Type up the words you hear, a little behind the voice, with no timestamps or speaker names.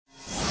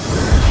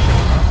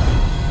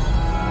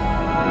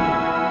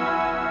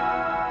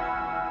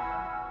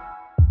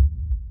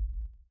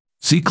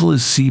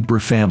ZICLA's Zebra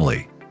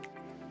family.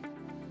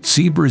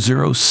 Zebra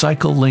Zero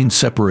Cycle Lane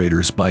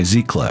Separators by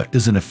ZICLA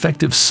is an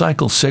effective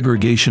cycle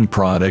segregation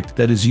product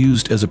that is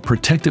used as a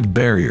protective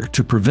barrier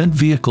to prevent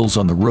vehicles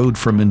on the road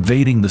from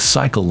invading the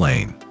cycle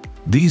lane.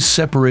 These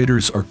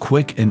separators are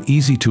quick and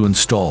easy to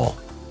install.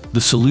 The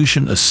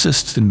solution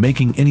assists in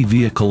making any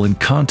vehicle in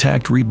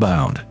contact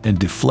rebound and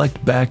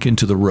deflect back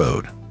into the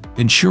road,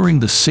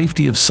 ensuring the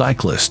safety of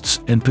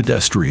cyclists and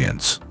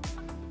pedestrians.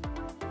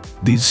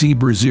 The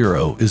Zebra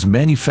Zero is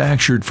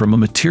manufactured from a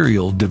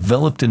material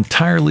developed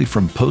entirely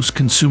from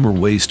post-consumer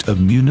waste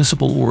of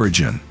municipal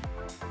origin.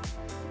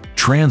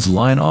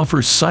 Transline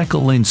offers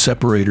cycle lane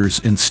separators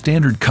in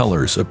standard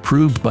colors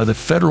approved by the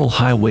Federal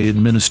Highway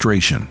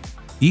Administration.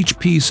 Each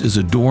piece is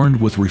adorned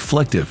with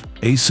reflective,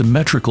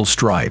 asymmetrical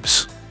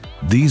stripes.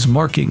 These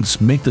markings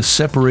make the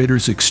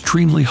separators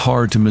extremely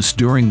hard to miss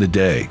during the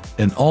day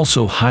and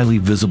also highly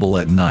visible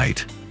at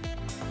night.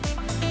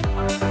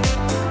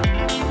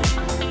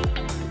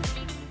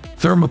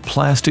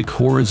 Thermoplastic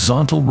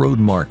horizontal road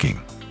marking.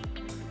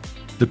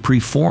 The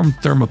preformed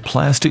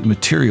thermoplastic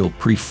material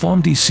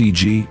preformed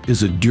ECG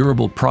is a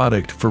durable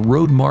product for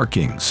road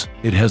markings.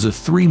 It has a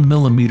 3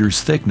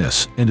 mm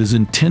thickness and is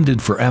intended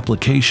for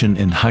application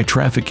in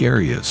high-traffic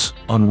areas,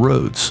 on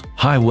roads,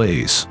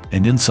 highways,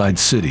 and inside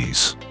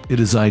cities. It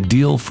is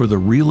ideal for the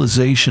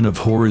realization of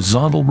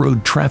horizontal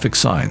road traffic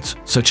signs,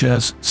 such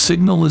as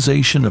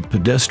signalization of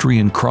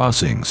pedestrian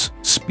crossings,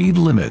 speed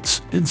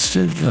limits,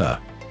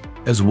 etc.,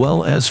 as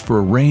well as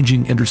for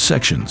arranging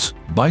intersections,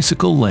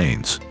 bicycle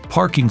lanes,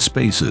 parking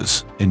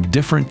spaces, and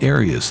different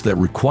areas that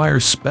require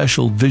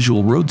special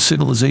visual road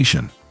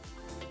signalization.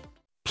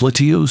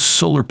 PLATIO's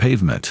Solar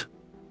Pavement.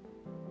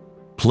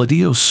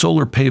 PLATIO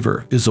Solar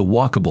Paver is a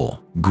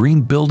walkable,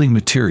 green building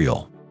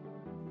material.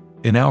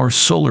 In our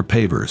solar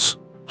pavers,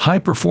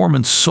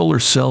 high-performance solar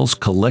cells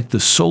collect the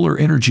solar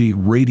energy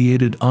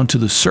radiated onto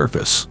the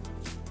surface.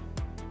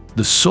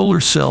 The solar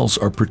cells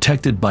are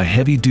protected by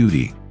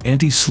heavy-duty,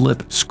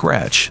 anti-slip,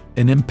 scratch,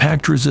 and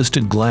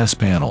impact-resistant glass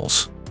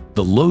panels.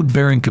 The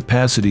load-bearing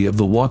capacity of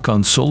the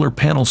walk-on solar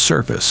panel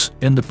surface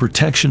and the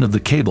protection of the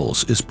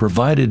cables is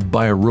provided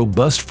by a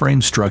robust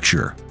frame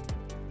structure.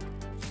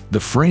 The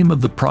frame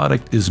of the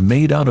product is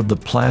made out of the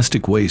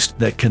plastic waste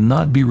that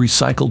cannot be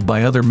recycled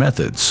by other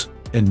methods,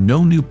 and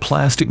no new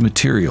plastic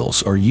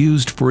materials are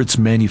used for its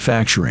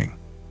manufacturing.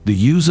 The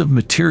use of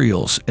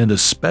materials and a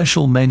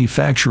special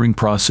manufacturing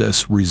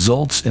process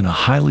results in a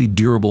highly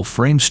durable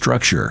frame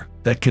structure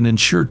that can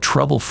ensure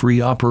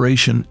trouble-free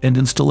operation and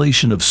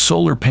installation of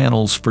solar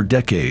panels for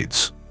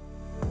decades.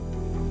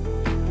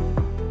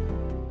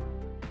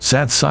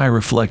 ZICLA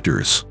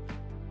reflectors.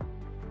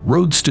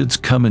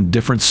 Roadsteads come in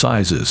different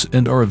sizes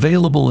and are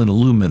available in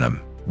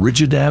aluminum,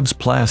 rigid ABS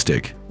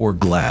plastic, or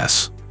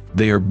glass.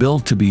 They are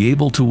built to be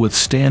able to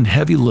withstand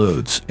heavy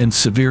loads and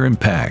severe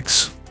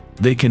impacts.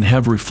 They can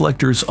have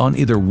reflectors on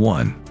either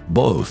one,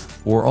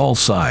 both, or all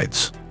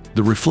sides.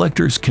 The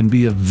reflectors can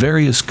be of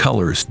various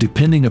colors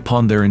depending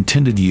upon their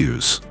intended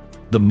use.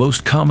 The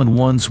most common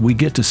ones we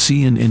get to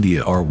see in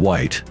India are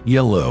white,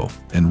 yellow,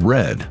 and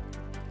red.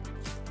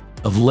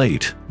 Of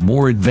late,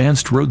 more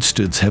advanced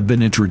roadsteads have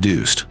been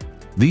introduced.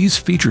 These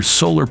feature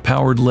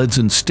solar-powered LEDs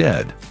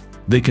instead.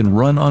 They can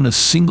run on a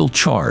single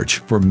charge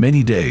for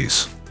many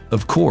days.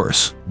 Of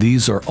course,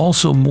 these are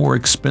also more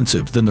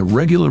expensive than the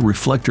regular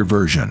reflector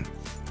version.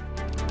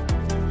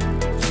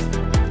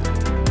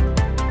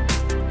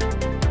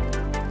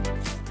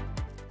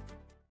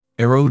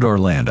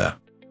 eRoadArlanda.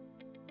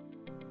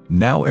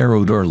 Now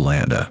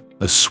eRoadArlanda,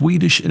 a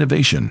Swedish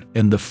innovation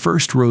and the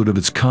first road of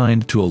its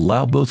kind to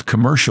allow both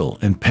commercial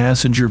and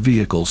passenger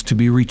vehicles to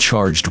be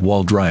recharged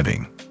while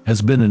driving,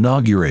 has been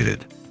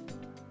inaugurated.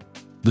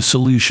 The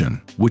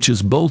solution, which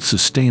is both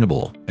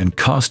sustainable and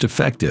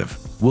cost-effective,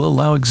 will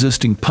allow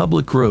existing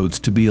public roads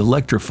to be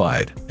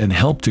electrified and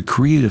help to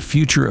create a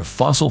future of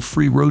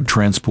fossil-free road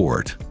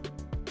transport.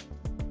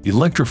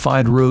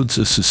 Electrified roads,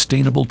 a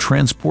sustainable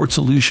transport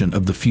solution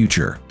of the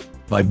future.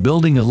 By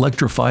building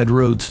electrified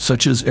roads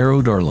such as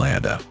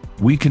eRoadArlanda,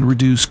 we can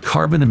reduce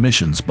carbon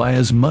emissions by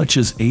as much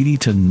as 80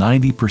 to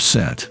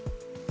 90%.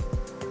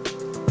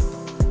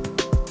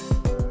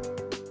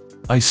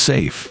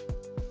 iSafe.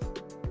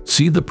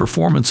 See the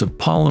performance of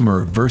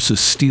polymer versus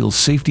steel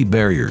safety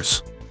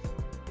barriers.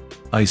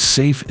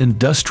 iSafe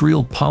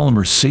industrial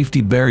polymer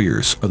safety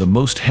barriers are the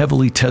most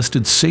heavily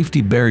tested safety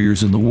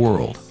barriers in the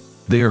world.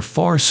 They are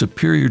far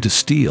superior to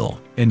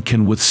steel and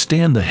can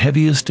withstand the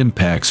heaviest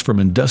impacts from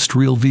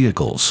industrial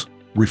vehicles,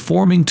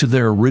 reforming to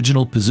their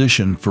original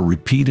position for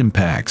repeat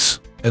impacts,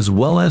 as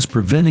well as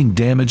preventing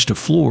damage to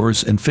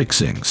floors and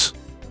fixings.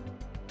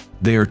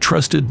 They are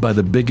trusted by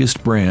the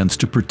biggest brands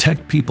to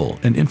protect people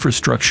and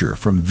infrastructure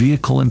from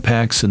vehicle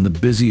impacts in the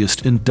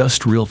busiest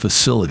industrial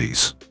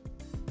facilities.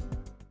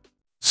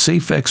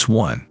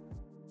 SafeXOne.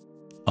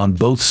 On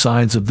both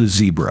sides of the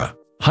zebra,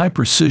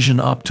 high-precision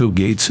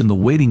opto-gates in the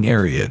waiting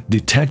area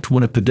detect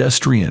when a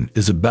pedestrian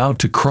is about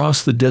to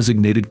cross the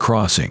designated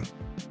crossing.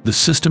 The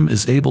system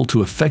is able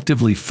to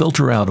effectively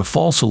filter out a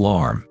false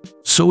alarm,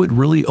 so it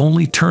really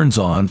only turns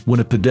on when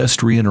a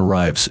pedestrian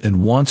arrives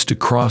and wants to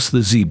cross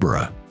the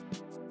zebra.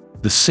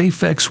 The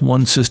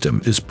SafeXOne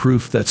system is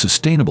proof that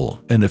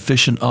sustainable and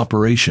efficient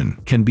operation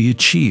can be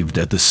achieved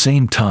at the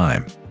same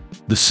time.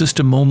 The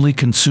system only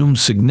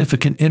consumes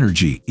significant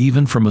energy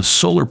even from a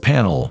solar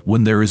panel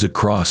when there is a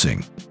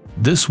crossing.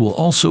 This will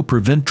also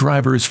prevent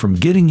drivers from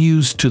getting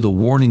used to the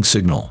warning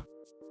signal.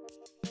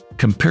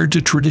 Compared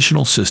to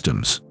traditional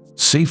systems,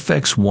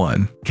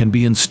 SafeXOne can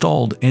be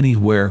installed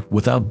anywhere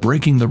without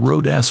breaking the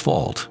road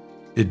asphalt.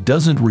 It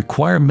doesn't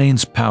require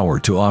mains power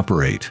to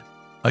operate.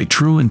 A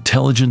true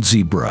intelligent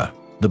zebra,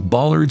 the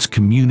bollards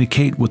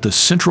communicate with the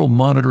central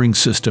monitoring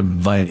system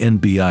via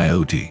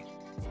NB-IoT.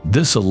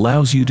 This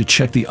allows you to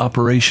check the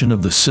operation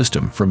of the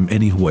system from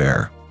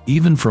anywhere,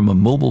 even from a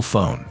mobile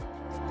phone.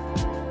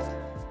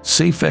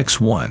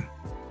 SafeXOne.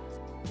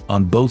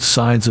 On both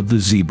sides of the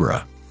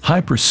zebra,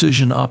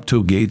 high-precision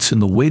opto gates in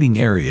the waiting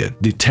area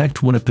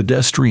detect when a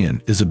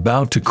pedestrian is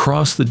about to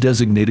cross the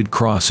designated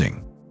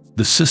crossing.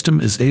 The system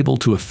is able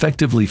to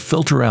effectively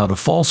filter out a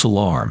false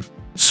alarm,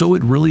 so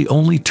it really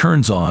only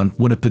turns on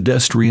when a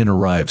pedestrian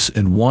arrives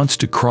and wants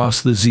to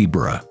cross the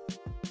zebra.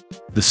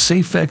 The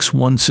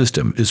SafeXOne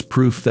system is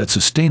proof that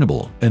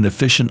sustainable and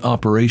efficient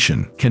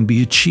operation can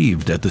be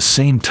achieved at the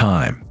same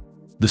time.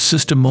 The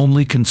system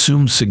only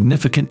consumes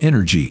significant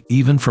energy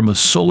even from a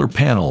solar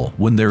panel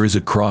when there is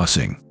a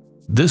crossing.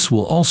 This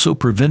will also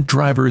prevent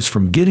drivers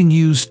from getting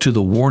used to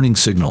the warning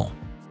signal.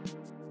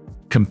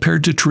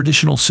 Compared to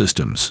traditional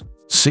systems,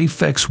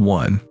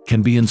 SafeXOne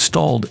can be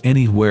installed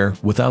anywhere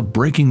without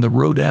breaking the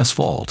road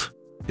asphalt.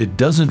 It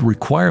doesn't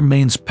require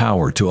mains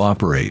power to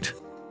operate.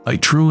 A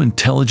true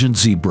intelligent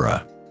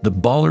zebra, the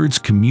bollards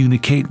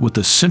communicate with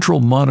the central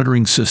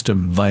monitoring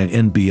system via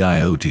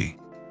NB-IoT.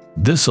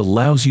 This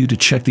allows you to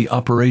check the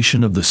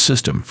operation of the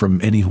system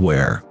from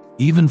anywhere,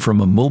 even from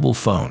a mobile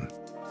phone.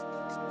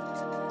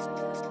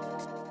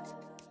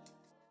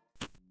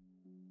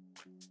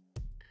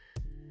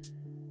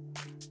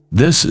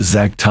 This is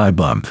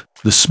Actibump,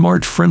 the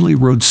smart, friendly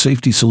road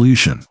safety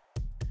solution.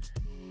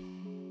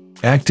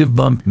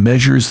 Actibump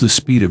measures the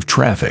speed of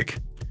traffic.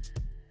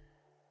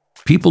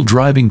 People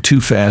driving too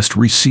fast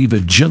receive a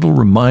gentle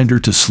reminder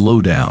to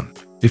slow down.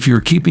 If you're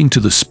keeping to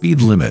the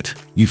speed limit,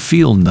 you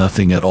feel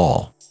nothing at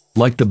all.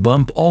 Like the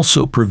bump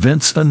also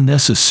prevents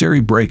unnecessary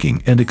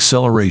braking and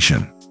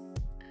acceleration.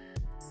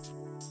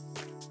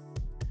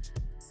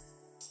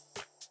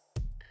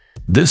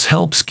 This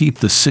helps keep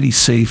the city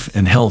safe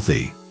and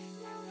healthy.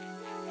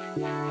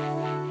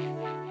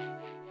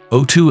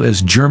 O2,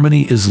 as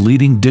Germany is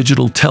leading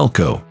digital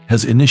telco,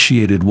 has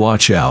initiated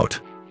Watch Out.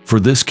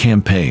 For this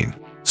campaign,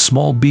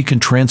 small beacon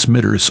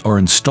transmitters are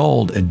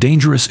installed at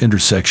dangerous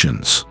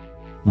intersections.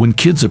 When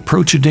kids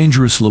approach a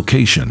dangerous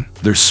location,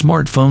 their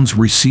smartphones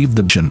receive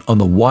the mission on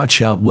the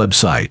Watch Out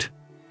website.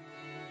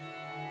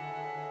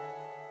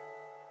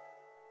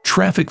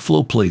 Traffic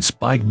flow plate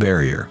spike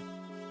barrier.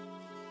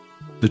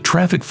 The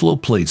traffic flow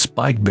plate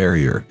spike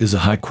barrier is a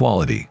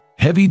high-quality,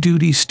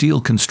 heavy-duty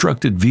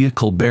steel-constructed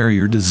vehicle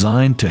barrier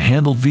designed to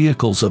handle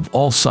vehicles of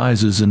all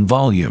sizes and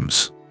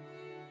volumes.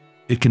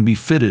 It can be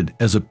fitted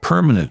as a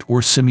permanent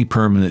or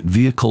semi-permanent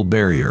vehicle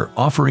barrier,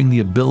 offering the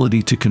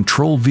ability to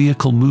control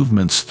vehicle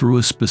movements through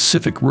a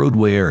specific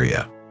roadway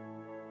area.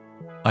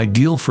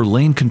 Ideal for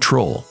lane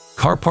control,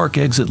 car park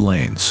exit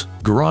lanes,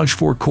 garage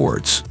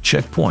forecourts,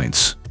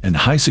 checkpoints, and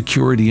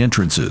high-security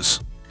entrances.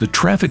 The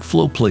traffic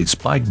flow plate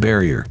spike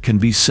barrier can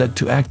be set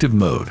to active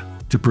mode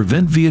to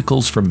prevent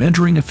vehicles from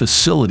entering a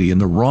facility in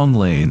the wrong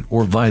lane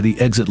or via the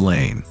exit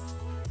lane.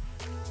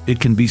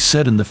 It can be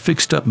set in the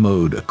fixed-up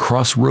mode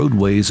across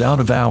roadways out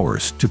of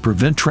hours to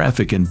prevent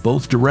traffic in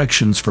both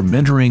directions from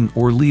entering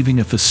or leaving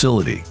a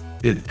facility.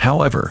 It,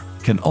 however,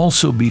 can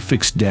also be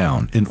fixed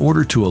down in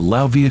order to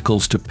allow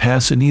vehicles to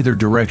pass in either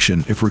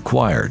direction if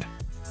required.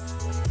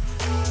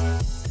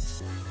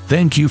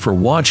 Thank you for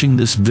watching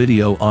this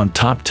video on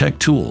Top Tech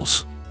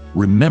Tools.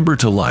 Remember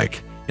to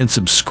like and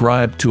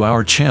subscribe to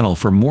our channel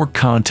for more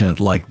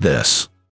content like this.